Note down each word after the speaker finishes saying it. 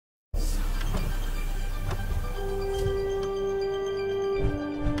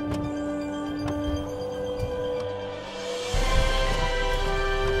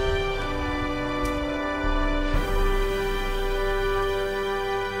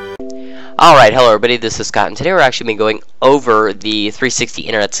Alright, hello everybody, this is Scott, and today we're actually going over the 360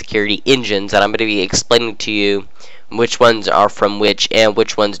 Internet Security engines, and I'm going to be explaining to you which ones are from which, and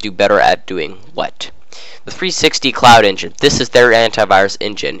which ones do better at doing what. The 360 Cloud Engine, this is their antivirus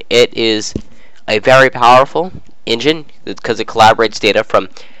engine. It is a very powerful engine, because it collaborates data from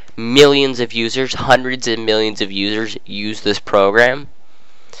millions of users, hundreds of millions of users use this program.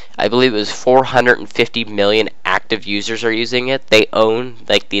 I believe it was 450 million active users are using it. They own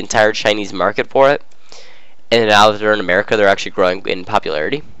like the entire Chinese market for it, and now that they're in America, they're actually growing in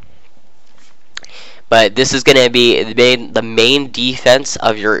popularity. But this is going to be the main defense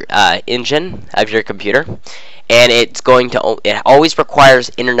of your engine, of your computer, and it always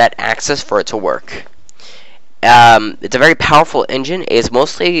requires internet access for it to work. It's a very powerful engine. It's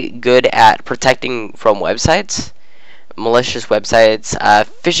mostly good at protecting from websites. Malicious websites.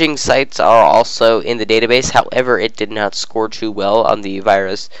 Phishing sites are also in the database. However, it did not score too well on the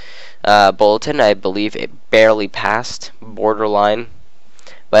virus bulletin. I believe it barely passed, borderline.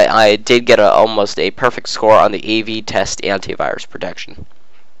 But I did get almost a perfect score on the AV test antivirus protection.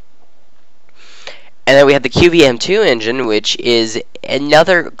 And then we have the QVM2 engine, which is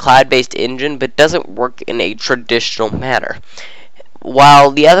another cloud-based engine, but doesn't work in a traditional manner. While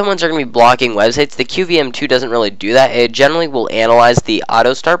the other ones are going to be blocking websites, the QVM2 doesn't really do that. It generally will analyze the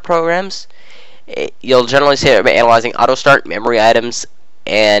auto-start programs. You'll generally see it analyzing auto-start, memory items,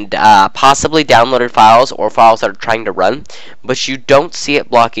 and possibly downloaded files or files that are trying to run, but you don't see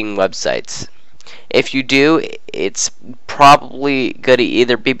it blocking websites. If you do, it's probably going to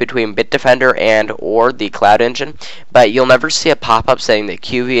either be between Bitdefender and or the Cloud Engine, but you'll never see a pop-up saying that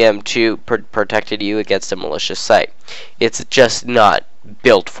QVM2 protected you against a malicious site. It's just not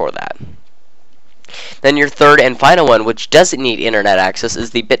built for that. Then your third and final one, which doesn't need internet access,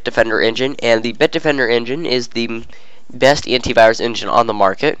 is the Bitdefender engine, and the Bitdefender engine is the best antivirus engine on the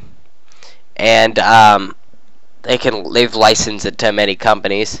market, and they've licensed it to many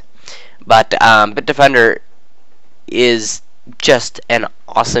companies. But Bitdefender is just an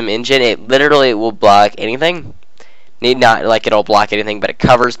awesome engine. It literally will block anything. Need not like it'll block anything, but it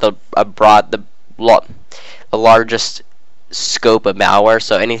covers the largest scope of malware.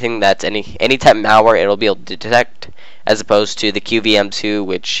 So anything that's any type of malware, it'll be able to detect, as opposed to the QVM2,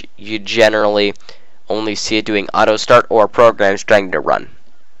 which you generally only see it doing auto start or programs trying to run.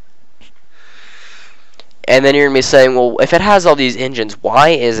 And then you're gonna be saying, well, if it has all these engines, why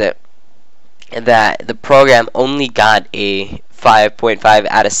is it that the program only got a 5.5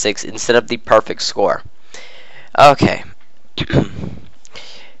 out of 6 instead of the perfect score? Okay.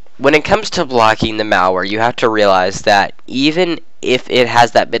 When it comes to blocking the malware, you have to realize that even if it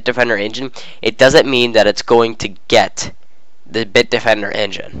has that Bitdefender engine, it doesn't mean that it's going to get the Bitdefender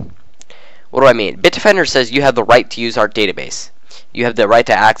engine. What do I mean? Bitdefender says you have the right to use our database. You have the right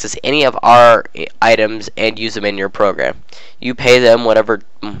to access any of our items and use them in your program. You pay them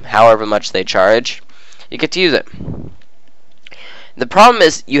however much they charge. You get to use it. The problem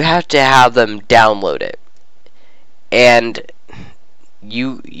is you have to have them download it, and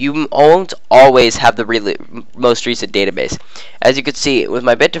you won't always have the most recent database. As you can see with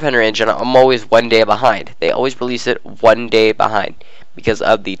my Bitdefender engine, I'm always 1 day behind. They always release it 1 day behind because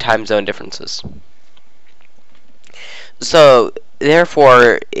of the time zone differences. So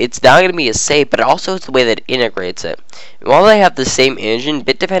therefore, it's not going to be as safe, but also it's the way that it integrates it. While they have the same engine,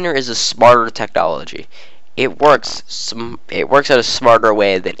 Bitdefender is a smarter technology. It works at a smarter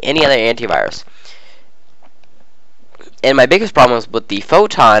way than any other antivirus. And my biggest problem with the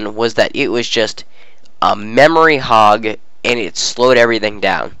Photon was that it was just a memory hog, and it slowed everything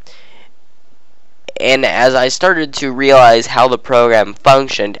down. And as I started to realize how the program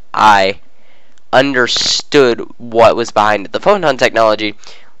functioned, I understood what was behind it. The Photon technology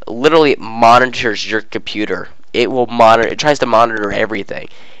literally monitors your computer. It tries to monitor everything.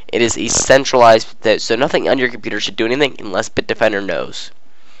 It is a centralized, so nothing on your computer should do anything unless Bitdefender knows.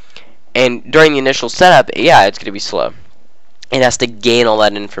 And during the initial setup, yeah, it's going to be slow. It has to gain all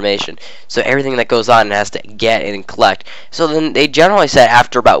that information. So everything that goes on, it has to get and collect. So then they generally said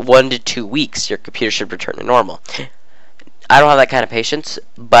after about 1 to 2 weeks, your computer should return to normal. I don't have that kind of patience,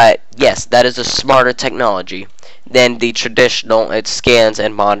 but yes, that is a smarter technology than the traditional. It scans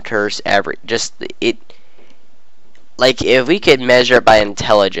and monitors like if we could measure it by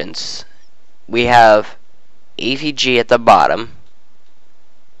intelligence, we have AVG at the bottom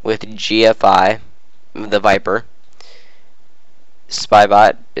with GFI, the Viper.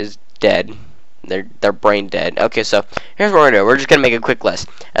 Spybot is dead. They're brain dead. Okay, so here's what we're gonna do. We're just gonna make a quick list.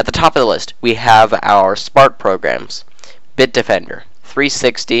 At the top of the list, we have our Smart programs. Bitdefender,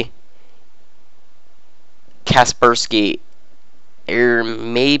 360, Kaspersky, Or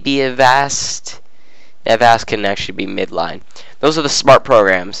maybe Avast. Avast can actually be midline. Those are the smart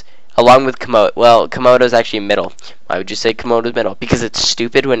programs, along with Komodo. Well, Komodo is actually middle. Why would you say Komodo is middle? Because it's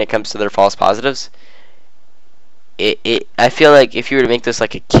stupid when it comes to their false positives. I feel like if you were to make this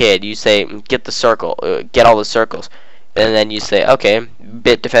like a kid, you say get the circle, get all the circles, and then you say okay,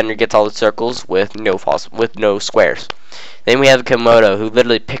 bit defender gets all the circles with no squares. Then we have Komodo, who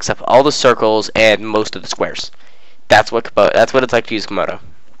literally picks up all the circles and most of the squares. That's what it's like to use Komodo.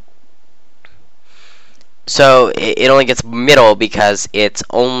 So it only gets middle because it's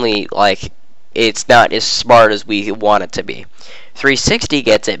only like it's not as smart as we want it to be. 360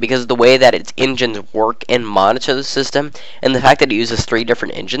 gets it because of the way that its engines work and monitor the system, and the fact that it uses 3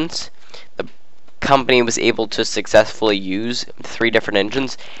 different engines. The company was able to successfully use 3 different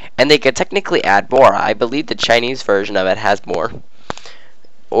engines, and they could technically add more. I believe the Chinese version of it has more.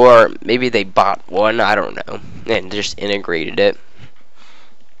 Or maybe they bought one, I don't know, and just integrated it.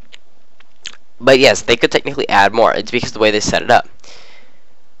 But yes, they could technically add more. It's because of the way they set it up.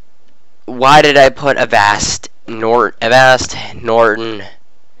 Why did I put Avast, Norton,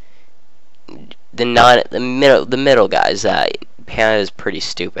 the middle guys? Panda is pretty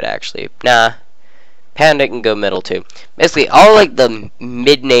stupid actually. Nah, Panda can go middle too. Basically, all like the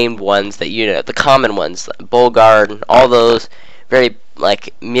mid-named ones that you know, the common ones, Bullguard, all those very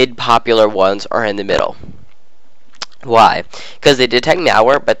like mid-popular ones are in the middle. Why? Because they detect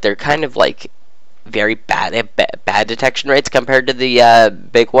malware, but they're kind of like very bad. They have bad detection rates compared to the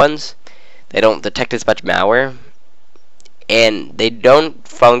big ones. They don't detect as much malware, and they don't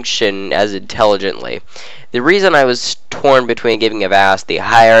function as intelligently. The reason I was torn between giving Avast the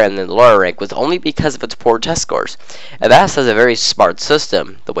higher and the lower rank was only because of its poor test scores. Avast has a very smart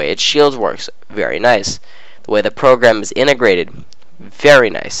system. The way its shields works, very nice. The way the program is integrated, very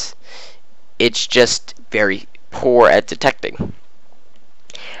nice. It's just very poor at detecting.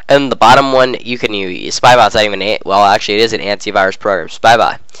 And the bottom one, you can use SpyBot's not even well, actually it is an antivirus program.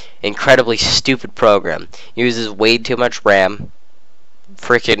 SpyBot, incredibly stupid program, uses way too much RAM.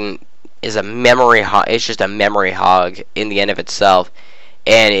 Freaking is a memory hog. It's just a memory hog in the end of itself,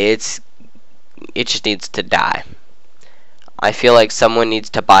 and it just needs to die. I feel like someone needs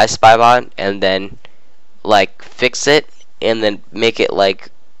to buy SpyBot and then like fix it and then make it like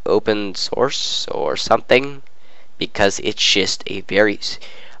open source or something, because it's just a very,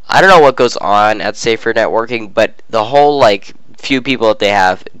 I don't know what goes on at Safer Networking, but the whole like few people that they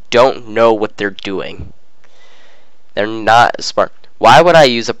have don't know what they're doing. They're not smart. Why would I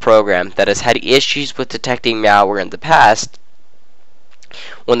use a program that has had issues with detecting malware in the past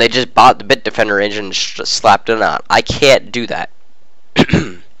when they just bought the Bitdefender engine and just slapped it on? I can't do that.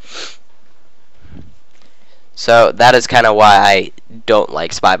 So that is kind of why I don't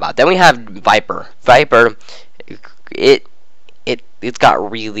like SpyBot. Then we have Viper. Viper, it's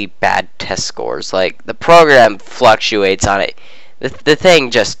got really bad test scores. Like the program fluctuates on it. The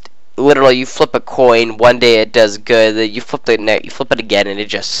thing just literally, you flip a coin, one day it does good, then you flip it again, and it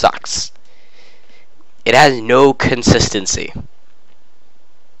just sucks. It has no consistency.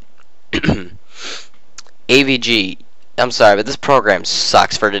 AVG, I'm sorry, but this program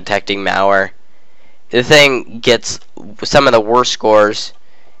sucks for detecting malware. The thing gets some of the worst scores,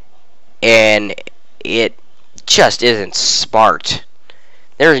 and it just isn't smart.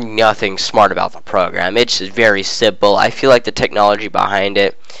 There's nothing smart about the program. It's just very simple. I feel like the technology behind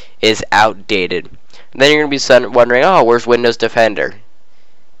it is outdated. And then you're going to be wondering, oh, where's Windows Defender?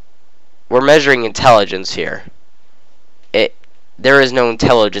 We're measuring intelligence here. There is no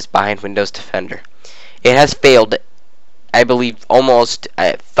intelligence behind Windows Defender. It has failed, I believe, almost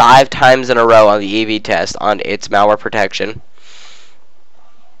 5 times in a row on the AV test on its malware protection.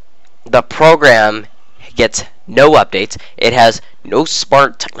 The program gets no updates. It has no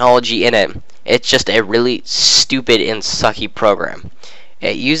smart technology in it. It's just a really stupid and sucky program.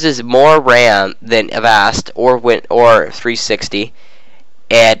 It uses more RAM than Avast or 360,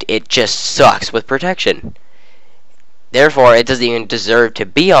 and it just sucks with protection. Therefore, it doesn't even deserve to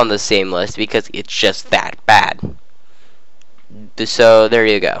be on the same list because it's just that bad. So there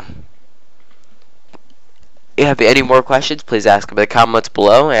you go. If you have any more questions, please ask them in the comments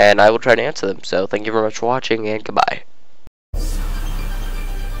below, and I will try to answer them. So thank you very much for watching, and goodbye.